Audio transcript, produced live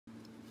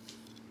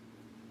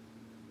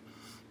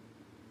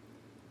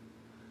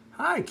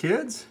Hi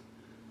kids,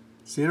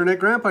 it's the Internet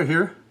Grandpa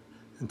here,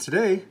 and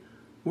today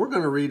we're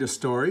going to read a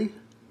story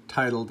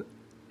titled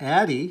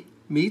Addie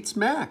Meets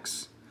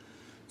Max.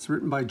 It's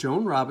written by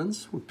Joan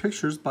Robbins with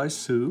pictures by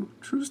Sue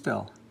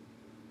Truesdell.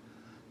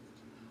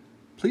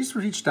 Please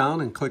reach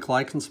down and click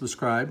like and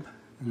subscribe.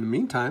 In the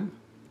meantime,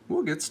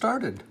 we'll get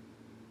started.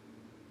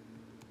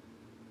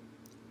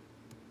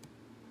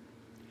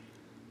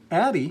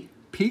 Addie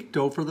peeked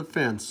over the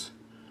fence.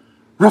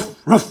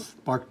 Ruff, ruff,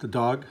 barked the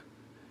dog.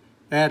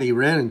 Addie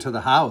ran into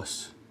the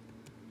house.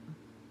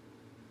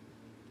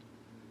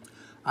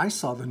 I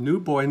saw the new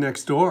boy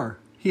next door.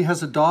 He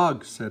has a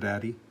dog, said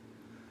Addie.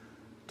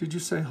 Did you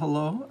say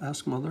hello?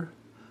 Asked Mother.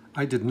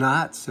 I did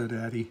not, said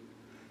Addie.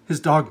 His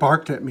dog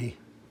barked at me.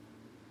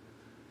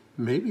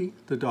 Maybe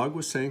the dog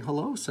was saying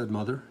hello, said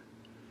Mother.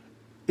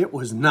 It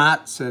was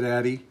not, said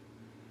Addie.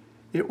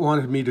 It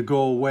wanted me to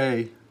go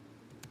away.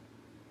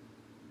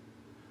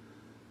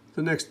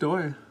 The next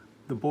day,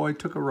 the boy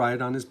took a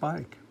ride on his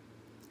bike.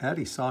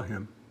 Addie saw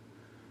him.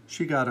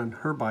 She got on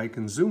her bike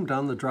and zoomed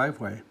down the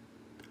driveway.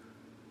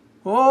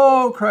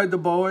 Oh, cried the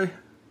boy.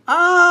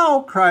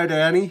 Ow, cried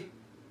Addie.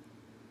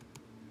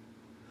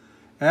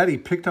 Addie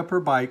picked up her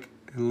bike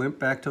and limped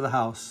back to the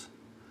house.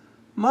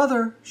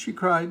 Mother, she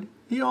cried,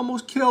 he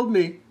almost killed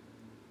me.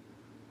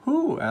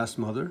 Who? Asked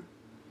Mother.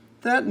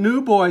 That new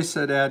boy,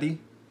 said Addie.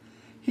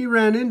 He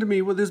ran into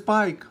me with his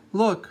bike.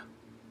 Look.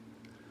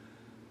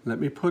 Let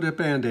me put a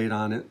Band-Aid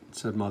on it,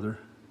 said Mother.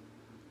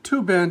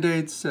 2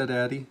 Band-Aids, said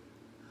Addie.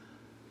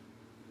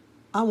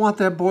 I want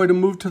that boy to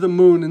move to the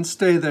moon and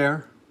stay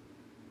there.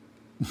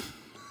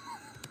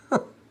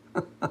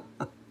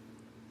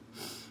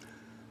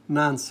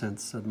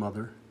 Nonsense, said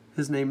Mother.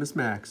 His name is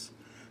Max,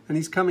 and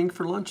he's coming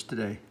for lunch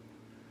today.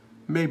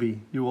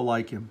 Maybe you will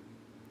like him.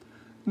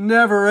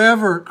 Never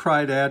ever,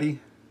 cried Addie.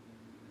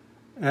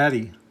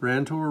 Addie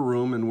ran to her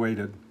room and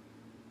waited.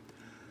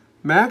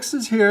 Max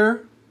is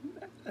here,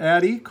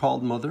 Addie,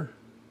 called Mother.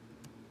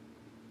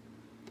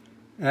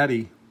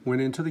 Addie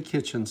went into the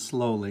kitchen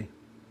slowly.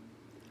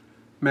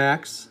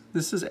 Max,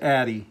 this is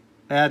Addie.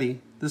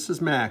 Addie, this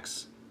is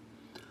Max.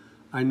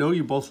 I know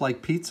you both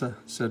like pizza,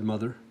 said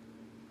Mother.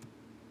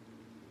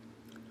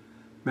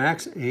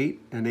 Max ate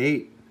and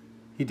ate.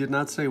 He did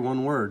not say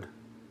one word.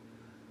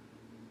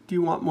 Do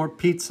you want more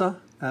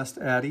pizza? Asked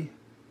Addie.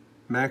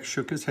 Max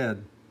shook his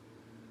head.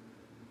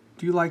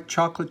 Do you like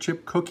chocolate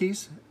chip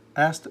cookies?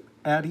 Asked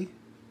Addie.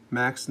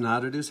 Max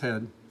nodded his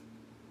head.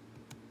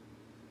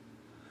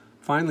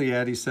 Finally,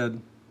 Addie said,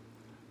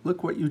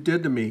 Look what you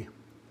did to me.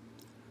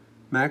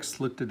 Max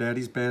looked at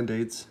Addie's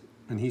Band-Aids,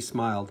 and he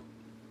smiled.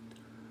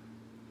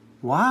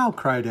 Wow,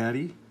 cried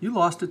Addie, you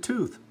lost a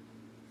tooth.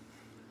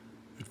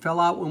 It fell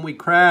out when we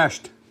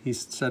crashed,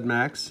 said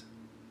Max.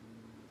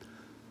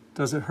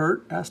 Does it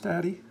hurt? Asked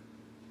Addie.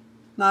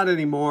 Not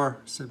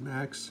anymore, said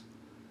Max.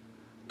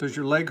 Does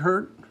your leg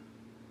hurt?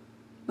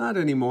 Not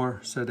anymore,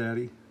 said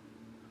Addie.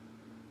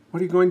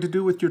 What are you going to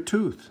do with your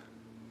tooth?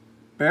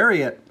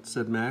 Bury it,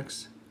 said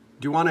Max.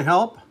 Do you want to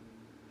help?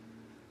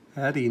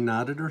 Addie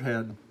nodded her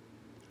head.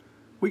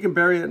 We can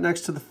bury it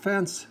next to the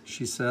fence,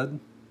 she said.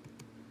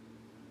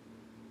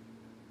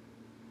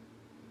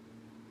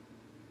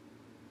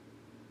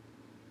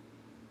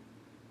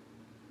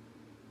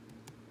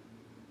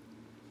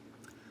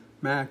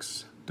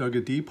 Max dug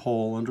a deep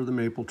hole under the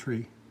maple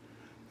tree.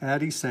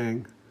 Addie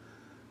sang,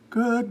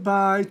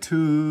 Goodbye,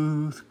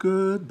 tooth,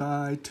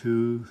 goodbye,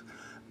 tooth.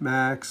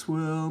 Max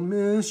will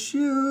miss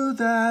you,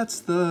 that's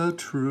the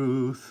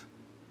truth.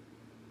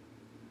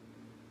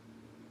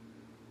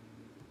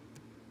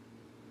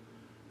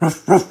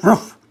 Ruff, ruff,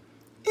 ruff.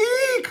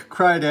 Eek,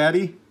 cried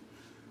Addie.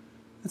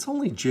 It's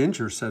only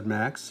Ginger, said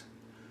Max.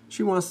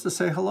 She wants to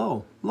say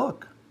hello.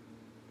 Look.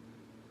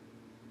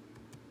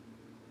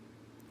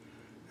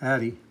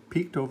 Addie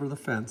peeked over the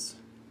fence.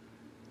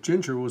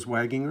 Ginger was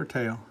wagging her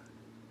tail.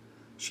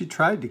 She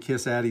tried to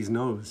kiss Addie's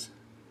nose.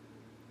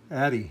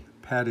 Addie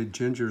patted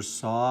Ginger's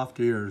soft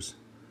ears.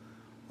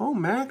 Oh,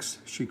 Max,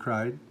 she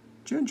cried.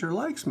 Ginger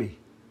likes me.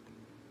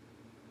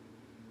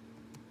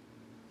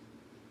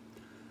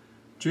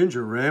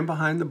 Ginger ran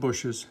behind the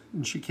bushes,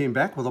 and she came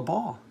back with a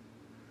ball.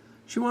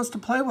 She wants to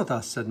play with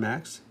us, said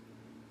Max.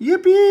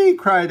 Yippee,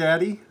 cried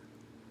Addie.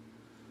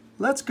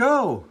 Let's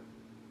go.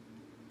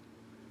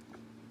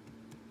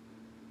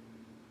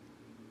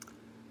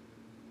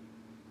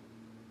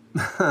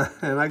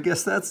 And I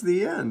guess that's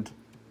the end.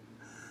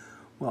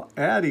 Well,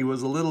 Addie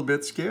was a little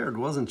bit scared,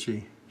 wasn't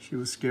she? She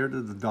was scared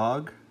of the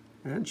dog,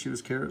 and she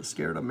was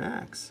scared of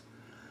Max.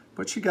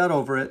 But she got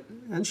over it,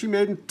 and she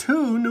made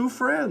 2 new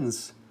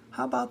friends.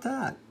 How about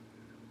that?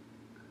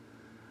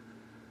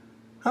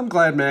 I'm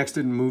glad Max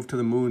didn't move to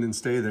the moon and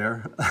stay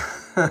there.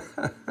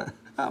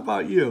 How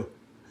about you?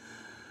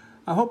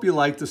 I hope you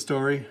liked the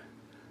story.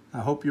 I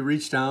hope you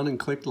reached down and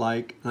clicked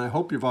like, and I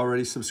hope you've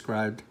already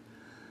subscribed.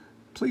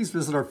 Please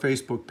visit our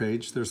Facebook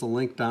page. There's a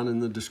link down in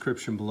the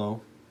description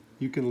below.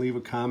 You can leave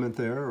a comment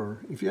there,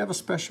 or if you have a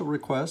special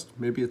request,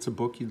 maybe it's a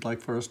book you'd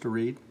like for us to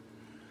read,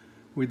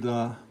 we'd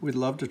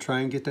love to try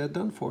and get that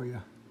done for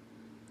you.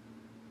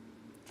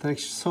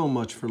 Thanks so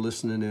much for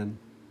listening in.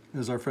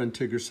 As our friend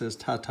Tigger says,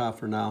 ta-ta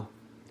for now.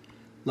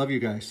 Love you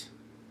guys.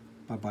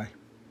 Bye-bye.